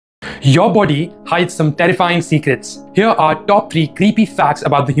Your body hides some terrifying secrets. Here are top 3 creepy facts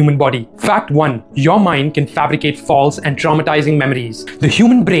about the human body. Fact 1. Your mind can fabricate false and traumatizing memories. The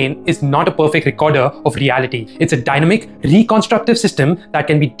human brain is not a perfect recorder of reality. It's a dynamic, reconstructive system that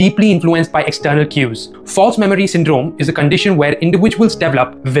can be deeply influenced by external cues. False memory syndrome is a condition where individuals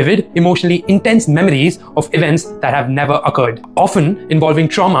develop vivid, emotionally intense memories of events that have never occurred, often involving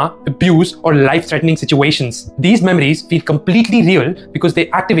trauma, abuse, or life-threatening situations. These memories feel completely real because they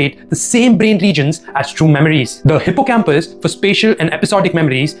activate the same brain regions as true memories. The hippocampus for spatial and episodic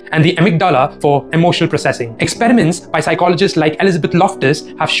memories, and the amygdala for emotional processing. Experiments by psychologists like Elizabeth Loftus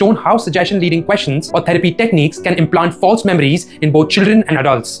have shown how suggestion-leading questions or therapy techniques can implant false memories in both children and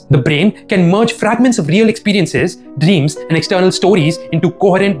adults. The brain can merge fragments of real experiences, dreams, and external stories into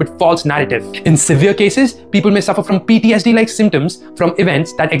coherent but false narrative. In severe cases, people may suffer from PTSD-like symptoms from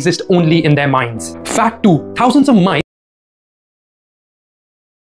events that exist only in their minds. Fact 2. Thousands of mice